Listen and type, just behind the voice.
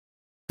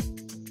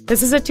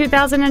This is a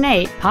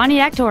 2008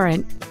 Pontiac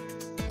Torrent.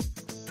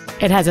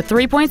 It has a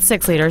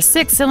 3.6-liter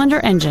six-cylinder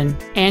engine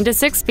and a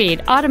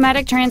 6-speed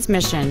automatic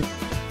transmission.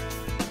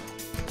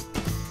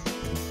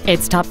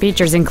 Its top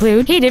features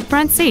include heated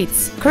front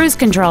seats, cruise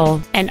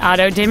control, an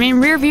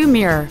auto-dimming rear-view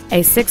mirror, a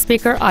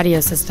 6-speaker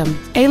audio system,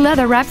 a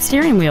leather-wrapped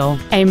steering wheel,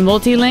 a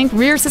multi-link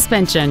rear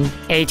suspension,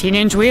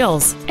 18-inch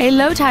wheels, a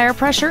low-tire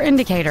pressure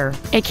indicator,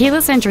 a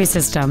keyless entry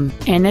system,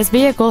 and this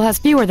vehicle has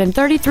fewer than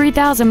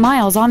 33,000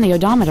 miles on the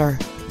odometer.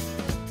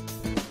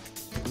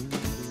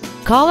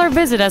 Call or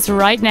visit us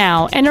right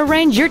now and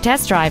arrange your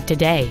test drive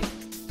today.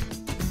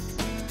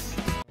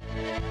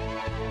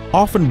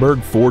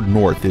 Auffenberg Ford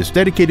North is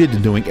dedicated to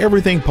doing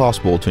everything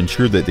possible to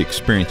ensure that the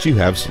experience you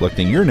have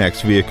selecting your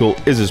next vehicle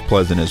is as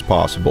pleasant as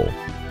possible.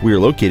 We are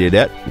located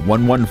at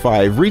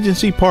 115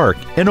 Regency Park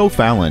in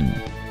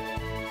O'Fallon.